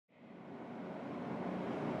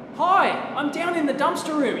Hi, I'm down in the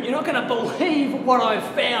dumpster room. You're not going to believe what I've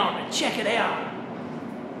found. Check it out.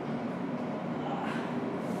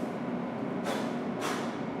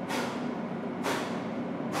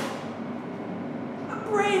 A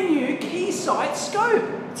brand new Keysight scope.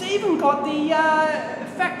 It's even got the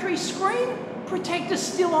factory screen protector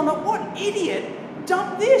still on it. What idiot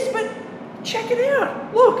dumped this? But check it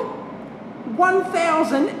out. Look.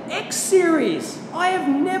 1000 X-series. I have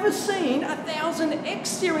never seen 1000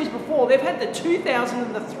 X-series before. They've had the 2000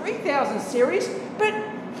 and the 3000 series, but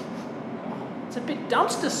it's a bit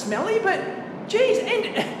dumpster smelly, but geez, and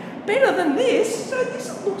better than this. So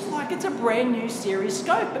this looks like it's a brand new series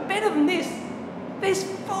scope, but better than this, there's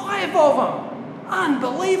 5 of them.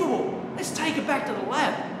 Unbelievable. Let's take it back to the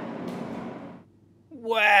lab.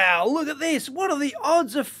 Wow, look at this. What are the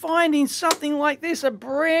odds of finding something like this? A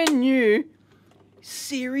brand new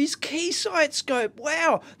series Keysight scope.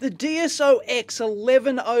 Wow, the DSO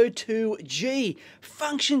X1102G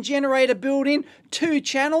function generator built-in, 2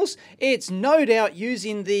 channels. It's no doubt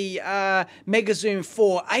using the MegaZoom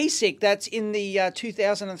 4 ASIC that's in the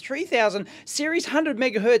 2000 and 3000 series, 100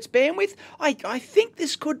 megahertz bandwidth. I think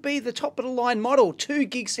this could be the top of the line model, 2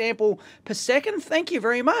 gig sample per second. Thank you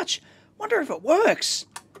very much. Wonder if it works.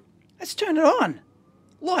 Let's turn it on.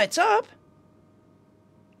 Lights up.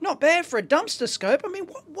 Not bad for a dumpster scope. I mean,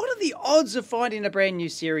 what are the odds of finding a brand new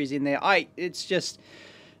series in there? It's just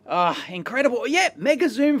incredible. Yeah,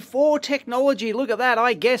 MegaZoom 4 technology. Look at that.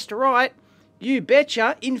 I guessed right. You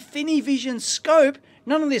betcha. InfiniVision scope.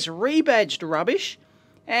 None of this rebadged rubbish.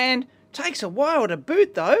 And takes a while to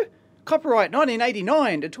boot though. Copyright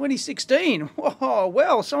 1989 to 2016. Whoa,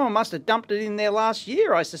 well, someone must have dumped it in there last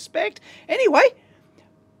year, I suspect. Anyway,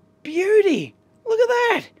 beauty. Look at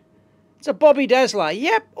that. It's a Bobby Dazzler.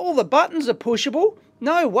 Yep, all the buttons are pushable.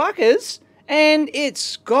 No wuckers. And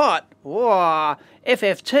it's got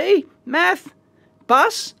FFT, math,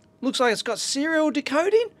 bus. Looks like it's got serial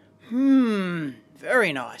decoding.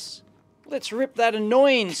 Very nice. Let's rip that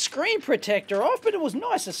annoying screen protector off, but it was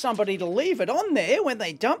nice of somebody to leave it on there when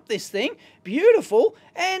they dumped this thing. Beautiful,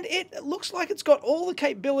 and it looks like it's got all the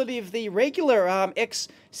capability of the regular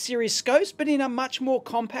X-series scopes, but in a much more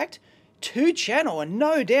compact 2-channel and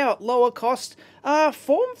no doubt lower cost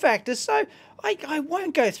form factor. So I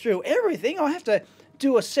won't go through everything. I'll have to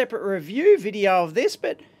do a separate review video of this,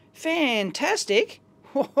 but fantastic.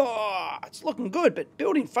 It's looking good, but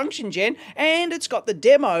built-in function gen, and it's got the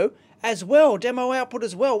demo as well, demo output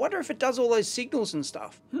as well. Wonder if it does all those signals and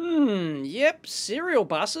stuff. Yep, serial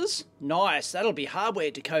buses. Nice, that'll be hardware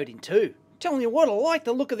decoding too. Telling you what, I like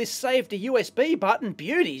the look of this save to USB button.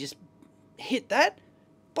 Beauty, just hit that.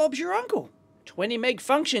 Bob's your uncle. 20 meg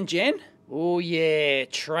function gen. Oh yeah,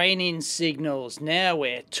 training signals. Now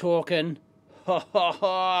we're talking.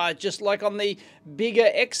 Just like on the bigger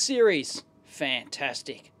X series.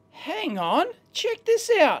 Fantastic. Hang on, check this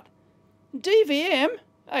out. DVM.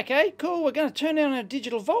 Okay, cool, we're going to turn on our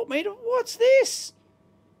digital voltmeter. What's this?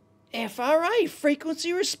 FRA,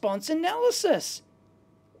 frequency response analysis.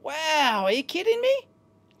 Wow, are you kidding me?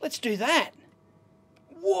 Let's do that.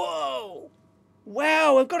 Whoa.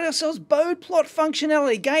 Wow, we've got ourselves bode plot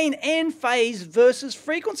functionality, gain and phase versus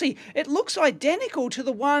frequency. It looks identical to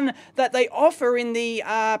the one that they offer in the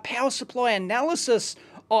power supply analysis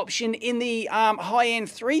option in the high-end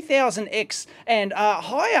 3000X and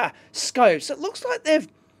higher scopes. It looks like they've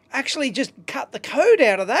actually just cut the code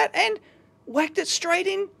out of that and whacked it straight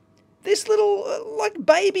in this little like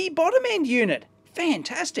baby bottom end unit.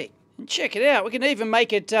 Fantastic. And check it out, we can even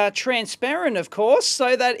make it transparent, of course,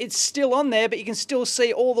 so that it's still on there, but you can still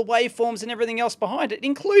see all the waveforms and everything else behind it,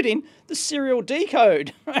 including the serial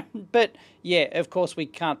decode. But yeah, of course we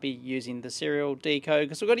can't be using the serial decode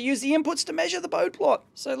because we've got to use the inputs to measure the bode plot.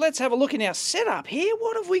 So let's have a look in our setup here.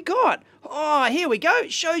 What have we got? Oh, here we go.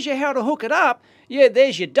 It shows you how to hook it up. Yeah,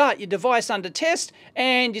 there's your DUT, your device under test,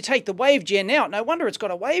 and you take the wave gen out. No wonder it's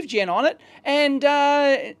got a wave gen on it, and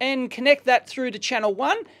connect that through to channel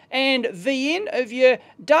 1, and V in of your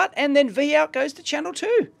DUT, and then V out goes to channel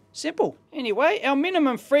 2. Simple. Anyway, our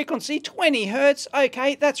minimum frequency, 20 hertz.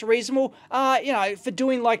 Okay, that's reasonable. You know, for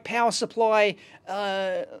doing like power supply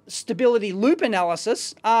stability loop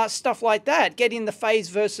analysis, stuff like that, getting the phase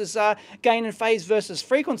versus gain and phase versus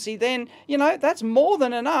frequency, then, you know, that's more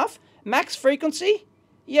than enough. Max frequency,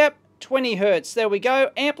 yep, 20 hertz. There we go.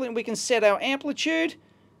 We can set our amplitude.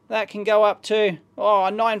 That can go up to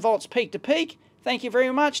 9 volts peak to peak. Thank you very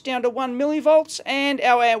much. Down to 1 millivolts, and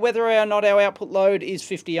whether or not our output load is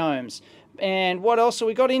 50 ohms. And what else have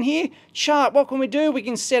we got in here? Chart. What can we do? We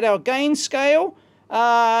can set our gain scale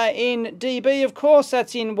in dB, of course.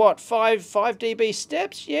 That's in what, 5 dB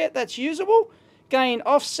steps? Yeah, that's usable. gain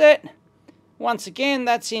offset. Once again,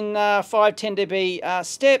 that's in 10 dB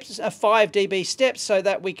steps, 5 dB steps, so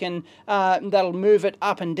that we can that'll move it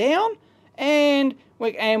up and down, and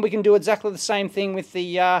we can do exactly the same thing with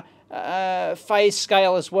the phase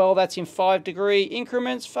scale as well. That's in 5 degree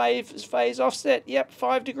increments. Phase offset. Yep,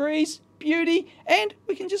 5 degrees. Beauty, and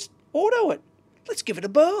we can just auto it. Let's give it a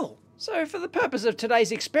whirl. So for the purpose of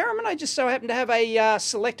today's experiment, I just so happen to have a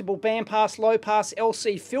selectable bandpass low-pass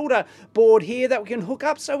LC filter board here that we can hook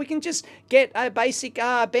up, so we can just get a basic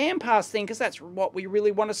bandpass thing, because that's what we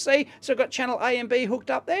really want to see. So I've got channel A and B hooked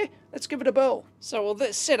up there. Let's give it a whirl. So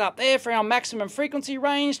we'll set up there for our maximum frequency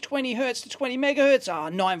range, 20 Hz to 20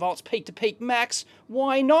 MHz, 9 volts peak to peak max.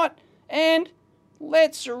 Why not? And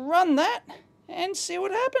let's run that and see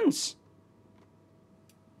what happens.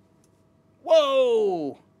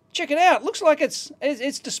 Whoa! Check it out. Looks like it's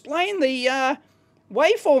displaying the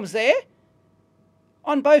waveforms there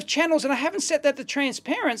on both channels, and I haven't set that to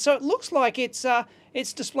transparent, so it looks like it's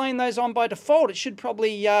displaying those on by default. It should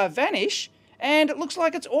probably vanish, and it looks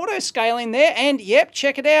like it's auto scaling there. And yep,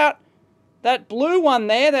 check it out. That blue one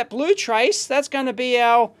there, that blue trace, that's going to be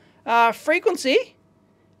our frequency,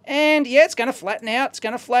 and yeah, it's going to flatten out. It's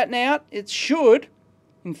going to flatten out. It should,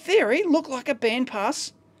 in theory, look like a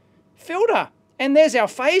bandpass filter. And there's our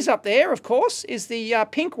phase up there, of course, is the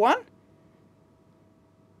pink one.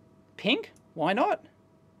 Pink? Why not?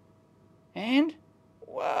 And,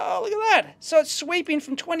 wow, look at that. So it's sweeping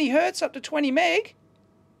from 20 Hz up to 20 meg.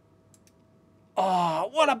 Oh,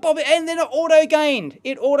 what a bobby. And then it auto-gained.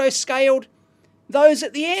 It auto-scaled those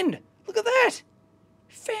at the end. Look at that.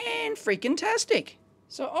 Fan-freaking-tastic.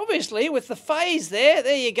 So obviously with the phase there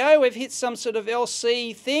you go, we've hit some sort of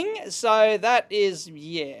LC thing. So that is,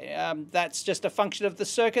 yeah, that's just a function of the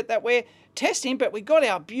circuit that we're testing, but we got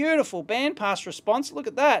our beautiful bandpass response. Look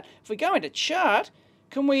at that. If we go into chart,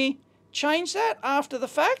 can we change that after the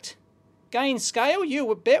fact? Gain scale, you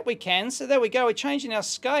would bet we can. So there we go, we're changing our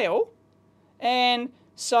scale. And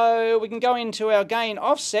so we can go into our gain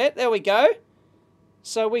offset, there we go.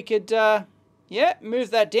 So we could, yeah,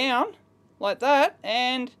 move that down like that,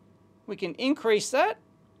 and we can increase that.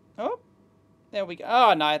 Oh, there we go.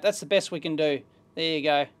 Oh no, that's the best we can do. There you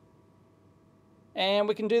go. And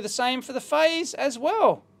we can do the same for the phase as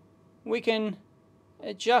well. We can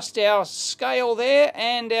adjust our scale there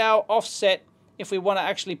and our offset if we want to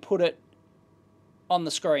actually put it on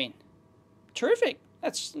the screen. Terrific.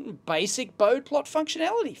 That's basic bode plot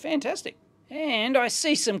functionality. Fantastic. And I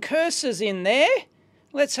see some cursors in there.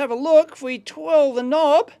 Let's have a look. If we twirl the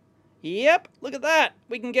knob, yep, look at that.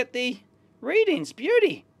 We can get the readings.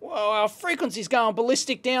 Beauty. Whoa, our frequency's going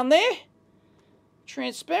ballistic down there.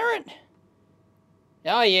 Transparent.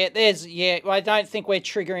 Oh yeah, I don't think we're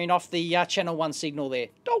triggering off the channel 1 signal there.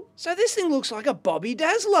 Oh, so this thing looks like a Bobby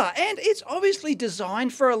Dazzler, and it's obviously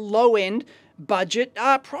designed for a low-end budget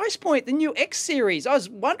price point, the new X-series. I was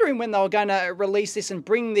wondering when they were going to release this and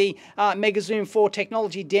bring the MegaZoom 4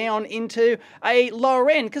 technology down into a lower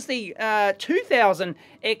end, because the 2000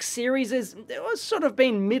 X-series has sort of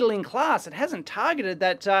been middling class. It hasn't targeted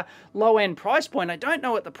that low-end price point. I don't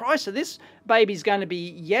know what the price of this baby's going to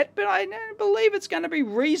be yet, but I believe it's going to be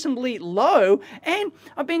reasonably low. And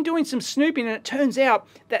I've been doing some snooping, and it turns out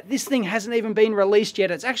that this thing hasn't even been released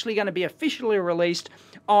yet. It's actually going to be officially released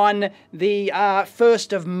on the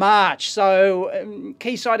 1st of March. So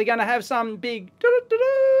Keysight are going to have some big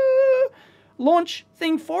launch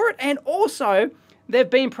thing for it. And also, they've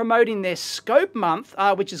been promoting their scope month,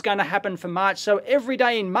 which is going to happen for March. So every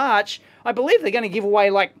day in March, I believe they're going to give away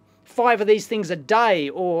like 5 of these things a day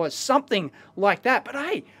or something like that. But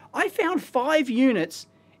hey, I found 5 units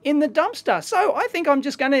in the dumpster. So I think I'm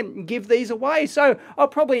just going to give these away. So I'll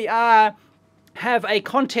probably have a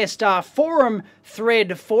contest forum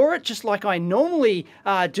thread for it, just like I normally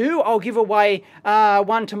do. I'll give away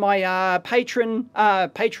one to my Patreon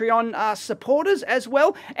supporters as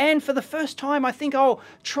well. And for the first time, I think I'll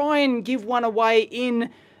try and give one away in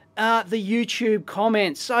the YouTube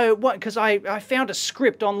comments. So what? Because I found a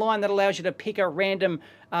script online that allows you to pick a random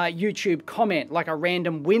YouTube comment, like a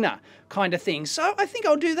random winner kind of thing. So I think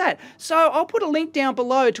I'll do that. So I'll put a link down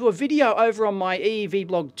below to a video over on my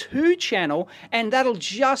EEVblog 2 channel, and that'll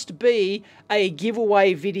just be a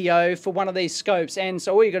giveaway video for one of these scopes. And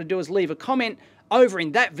so all you got to do is leave a comment over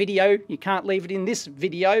in that video. You can't leave it in this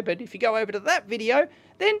video, but if you go over to that video,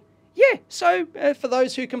 then yeah, so for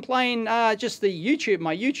those who complain, just the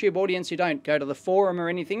my YouTube audience who don't go to the forum or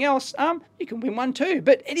anything else, you can win one too.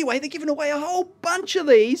 But anyway, they're giving away a whole bunch of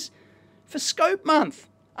these for Scope Month.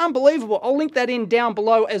 Unbelievable. I'll link that in down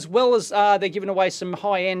below, as well as they're giving away some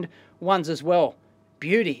high-end ones as well.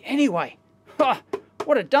 Beauty. Anyway,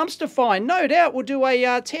 What a dumpster find. No doubt we'll do a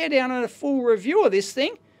teardown and a full review of this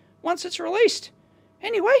thing once it's released.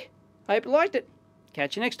 Anyway, I hope you liked it.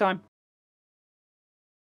 Catch you next time.